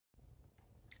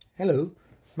Hello,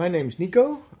 my name is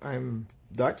Nico. I'm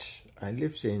Dutch. I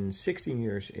live since 16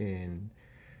 years in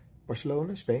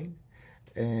Barcelona, Spain,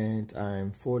 and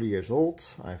I'm 40 years old.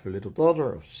 I have a little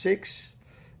daughter of 6,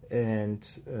 and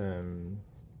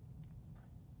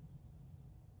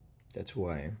that's who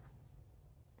I am.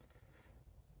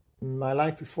 My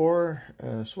life before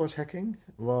source hacking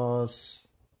was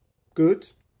good.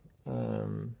 I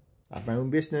had my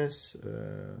own business.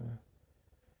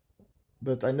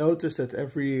 But I noticed that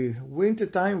every winter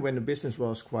time when the business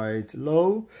was quite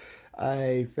low,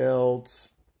 I felt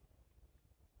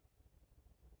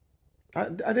I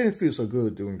didn't feel so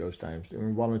good during those times,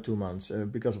 during 1 or 2 months,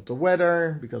 because of the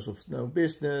weather, because of no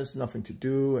business, nothing to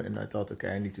do, and I thought,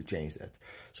 okay, I need to change that.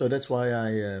 So that's why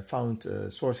I found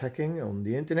source hacking on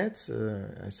the internet.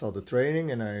 I saw the training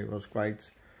and I was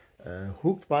quite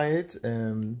hooked by it.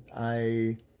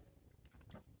 I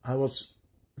was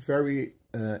very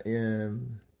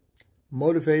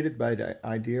motivated by the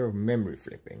idea of memory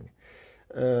flipping.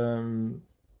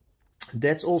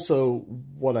 That's also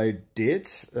what I did.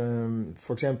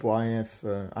 For example,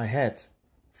 I had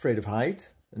afraid of height,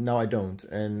 and now I don't.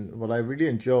 And what I really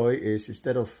enjoy is,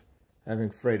 instead of having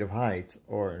afraid of height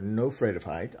or no afraid of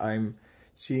height, I'm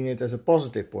seeing it as a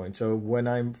positive point. So when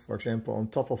I'm, for example, on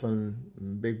top of a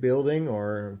big building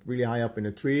or really high up in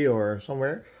a tree or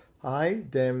somewhere high,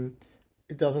 then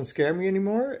it doesn't scare me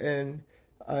anymore, and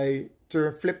I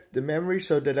flip the memory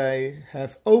so that I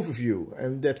have overview,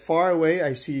 and that far away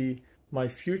I see my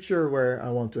future where I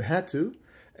want to head to,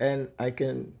 and I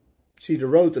can see the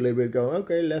road a little bit, go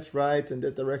okay, left, right, in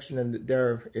that direction, and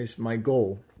there is my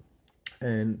goal.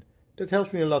 And that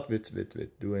helps me a lot with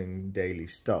doing daily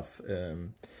stuff.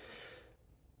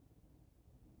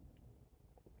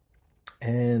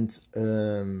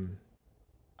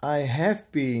 I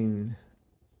have been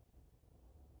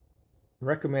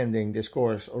recommending this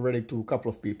course already to a couple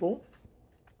of people.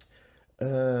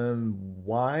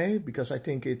 Why? Because I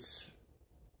think it's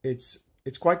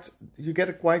quite, you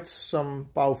get quite some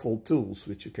powerful tools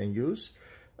which you can use.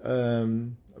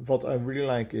 What I really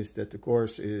like is that the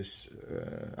course is,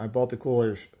 I bought the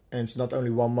course and it's not only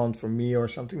 1 month for me or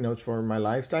something, no, it's for my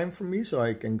lifetime for me, so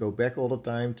I can go back all the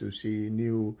time to see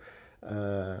new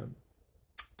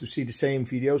to see the same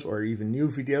videos or even new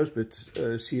videos, but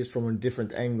see it from a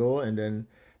different angle, and then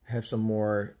have some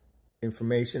more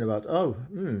information about,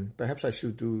 perhaps I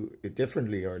should do it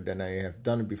differently, or than I have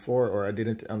done it before, or I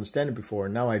didn't understand it before,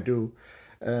 now I do.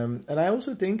 And I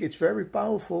also think it's very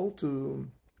powerful to,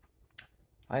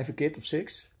 I have a kid of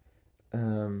 6,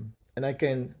 and I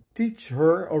can teach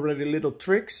her already little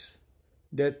tricks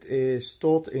that is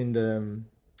taught in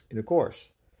the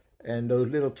course. And those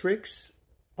little tricks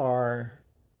are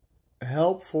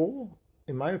helpful,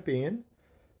 in my opinion,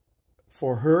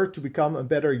 for her to become a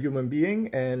better human being,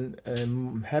 and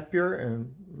happier,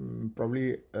 and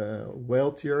probably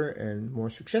wealthier and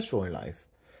more successful in life.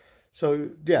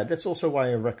 So yeah, that's also why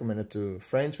I recommend it to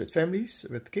friends, with families,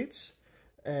 with kids.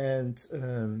 And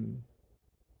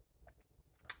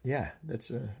yeah,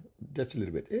 that's a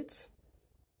little bit it.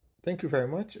 Thank you very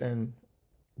much, and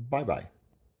bye bye.